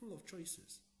full of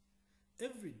choices.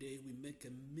 Every day we make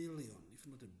a million, if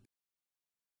not a billion.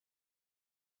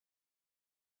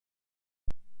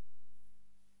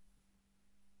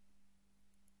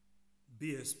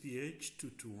 BSPH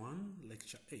 221,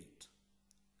 Lecture 8,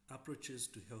 Approaches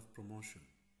to Health Promotion,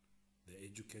 the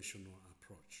Educational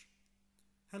Approach.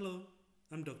 Hello,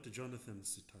 I'm Dr. Jonathan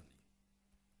Sitali.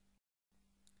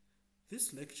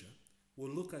 This lecture will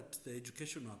look at the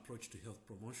educational approach to health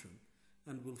promotion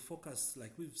and will focus,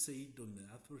 like we've said, on the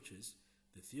approaches,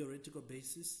 the theoretical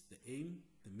basis, the aim,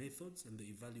 the methods, and the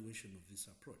evaluation of this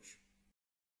approach.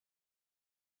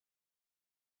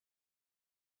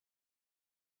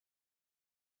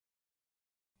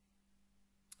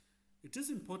 It is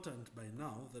important by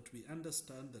now that we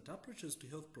understand that approaches to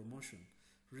health promotion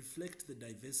reflect the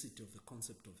diversity of the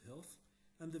concept of health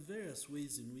and the various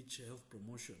ways in which health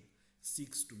promotion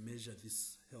seeks to measure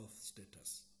this health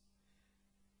status.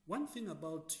 One thing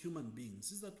about human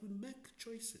beings is that we make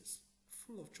choices,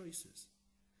 full of choices.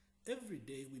 Every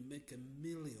day we make a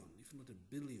million, if not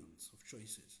a billions of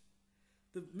choices.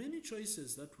 The many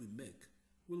choices that we make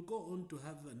will go on to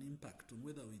have an impact on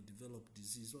whether we develop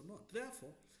disease or not.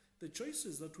 Therefore, the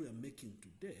choices that we are making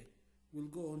today will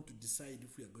go on to decide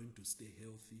if we are going to stay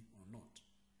healthy or not.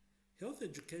 Health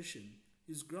education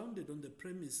is grounded on the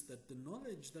premise that the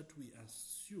knowledge that we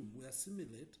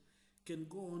assimilate, can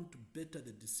go on to better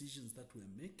the decisions that we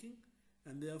are making,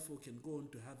 and therefore can go on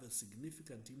to have a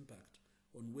significant impact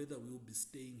on whether we will be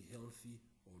staying healthy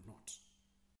or not.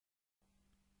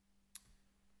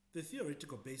 The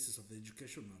theoretical basis of the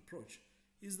educational approach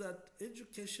is that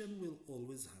education will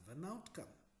always have an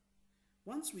outcome.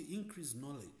 Once we increase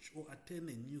knowledge or attain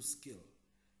a new skill,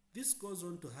 this goes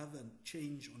on to have a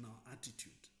change on our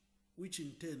attitude, which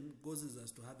in turn causes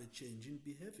us to have a change in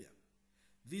behavior.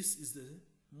 This is the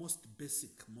most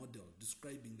basic model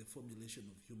describing the formulation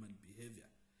of human behavior.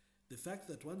 The fact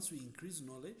that once we increase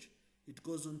knowledge, it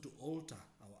goes on to alter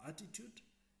our attitude,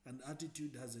 and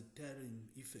attitude has a tearing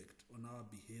effect on our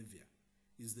behavior,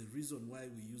 is the reason why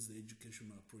we use the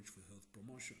educational approach for health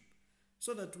promotion,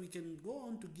 so that we can go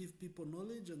on to give people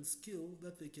knowledge and skill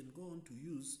that they can go on to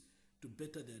use to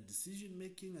better their decision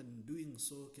making, and in doing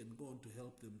so can go on to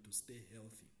help them to stay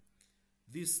healthy.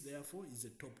 This, therefore, is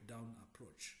a top-down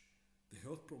approach. The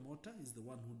health promoter is the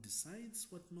one who decides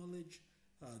what knowledge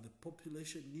the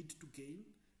population need to gain,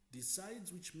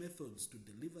 decides which methods to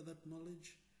deliver that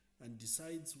knowledge, and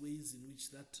decides ways in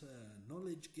which that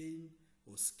knowledge gain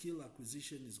or skill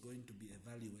acquisition is going to be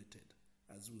evaluated,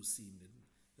 as we'll see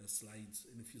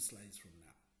in a few slides from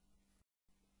now.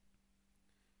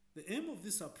 The aim of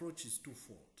this approach is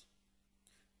twofold.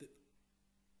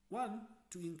 One,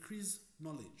 to increase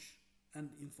knowledge and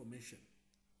information.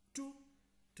 Two,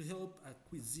 to help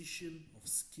acquisition of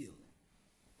skill.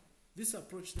 This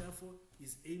approach, therefore,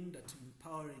 is aimed at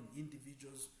empowering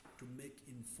individuals to make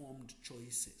informed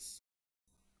choices.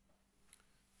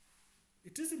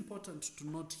 It is important to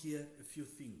note here a few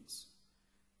things.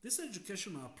 This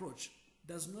educational approach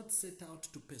does not set out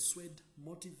to persuade,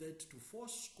 motivate, to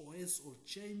force, coerce, or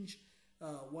change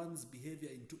one's behavior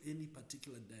into any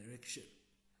particular direction.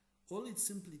 All it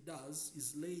simply does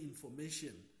is lay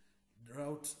information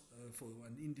out for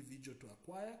an individual to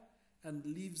acquire and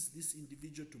leaves this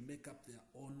individual to make up their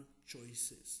own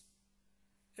choices.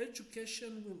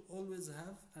 Education will always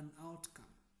have an outcome.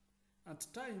 At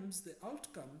times, the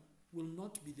outcome will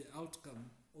not be the outcome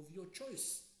of your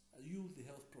choice, you, the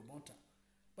health promoter,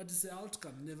 but it's the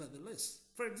outcome nevertheless.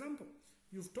 For example,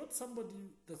 you've taught somebody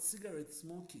that cigarette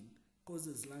smoking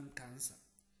causes lung cancer.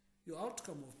 Your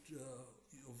outcome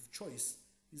of choice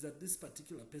is that this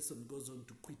particular person goes on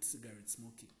to quit cigarette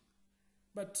smoking.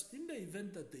 But in the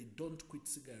event that they don't quit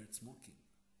cigarette smoking,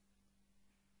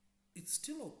 it's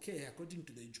still okay according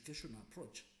to the educational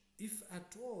approach if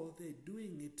at all they're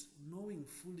doing it knowing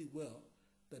fully well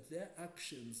that their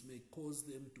actions may cause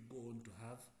them to go on to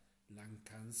have lung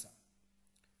cancer.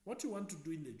 What you want to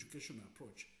do in the educational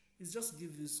approach is just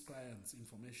give these clients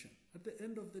information. At the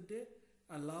end of the day,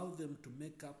 allow them to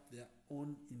make up their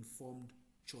own informed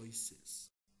choices.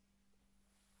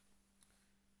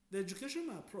 The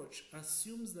educational approach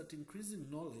assumes that increasing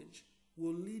knowledge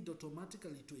will lead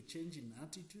automatically to a change in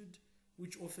attitude,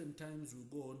 which oftentimes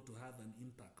will go on to have an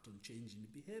impact on change in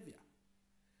behavior.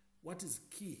 What is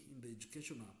key in the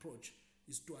educational approach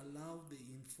is to allow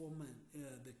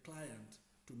the client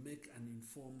to make an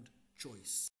informed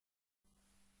choice.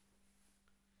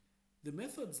 The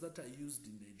methods that are used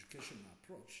in the educational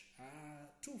approach are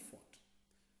twofold.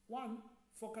 One,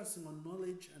 focusing on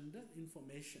knowledge and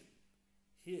information.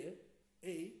 Here,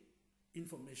 A,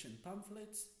 information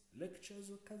pamphlets,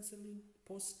 lectures or counseling,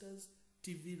 posters,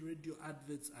 TV, radio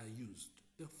adverts are used.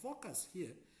 The focus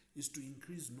here is to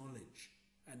increase knowledge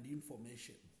and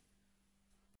information.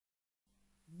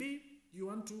 B, you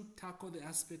want to tackle the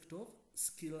aspect of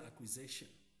skill acquisition.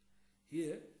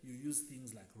 Here, you use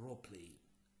things like role-playing,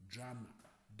 drama,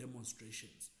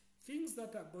 demonstrations, things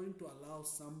that are going to allow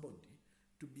somebody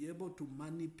to be able to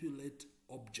manipulate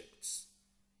objects.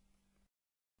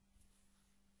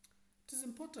 It is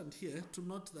important here to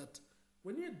note that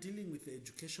when we are dealing with the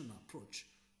educational approach,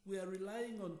 we are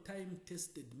relying on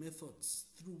time-tested methods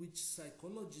through which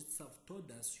psychologists have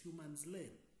told us humans learn.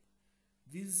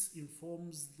 This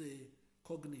informs the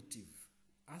cognitive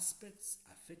aspects,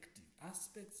 affective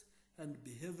aspects, and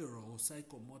behavioral or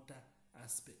psychomotor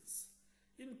aspects.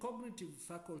 In cognitive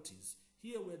faculties,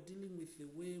 here we're dealing with the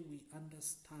way we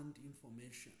understand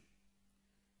information.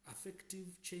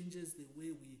 Affective changes the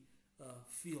way we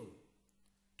feel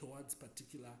towards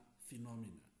particular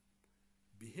phenomena.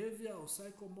 Behavior or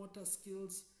psychomotor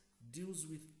skills deals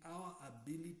with our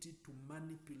ability to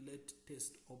manipulate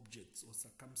test objects or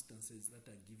circumstances that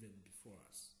are given before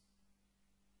us.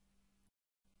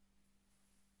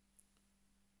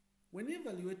 When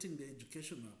evaluating the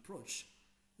educational approach,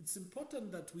 it's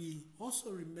important that we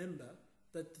also remember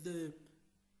that the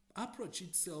approach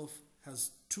itself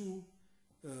has two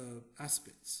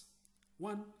aspects.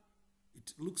 One,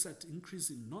 it looks at increase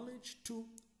in knowledge. Two,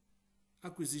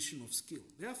 acquisition of skill.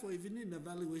 Therefore, even in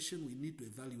evaluation, we need to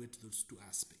evaluate those two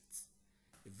aspects.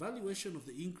 Evaluation of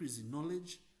the increase in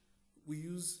knowledge, we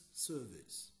use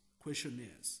surveys,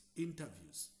 questionnaires,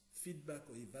 interviews, feedback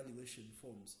or evaluation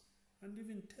forms, and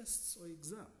even tests or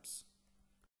exams.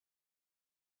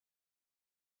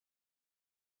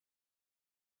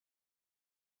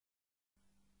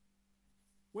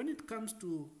 When it comes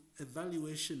to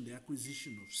evaluation, the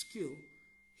acquisition of skill,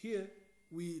 here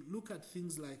we look at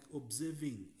things like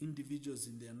observing individuals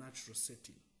in their natural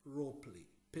setting, role play,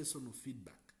 personal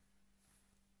feedback.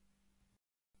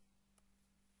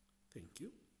 Thank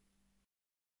you.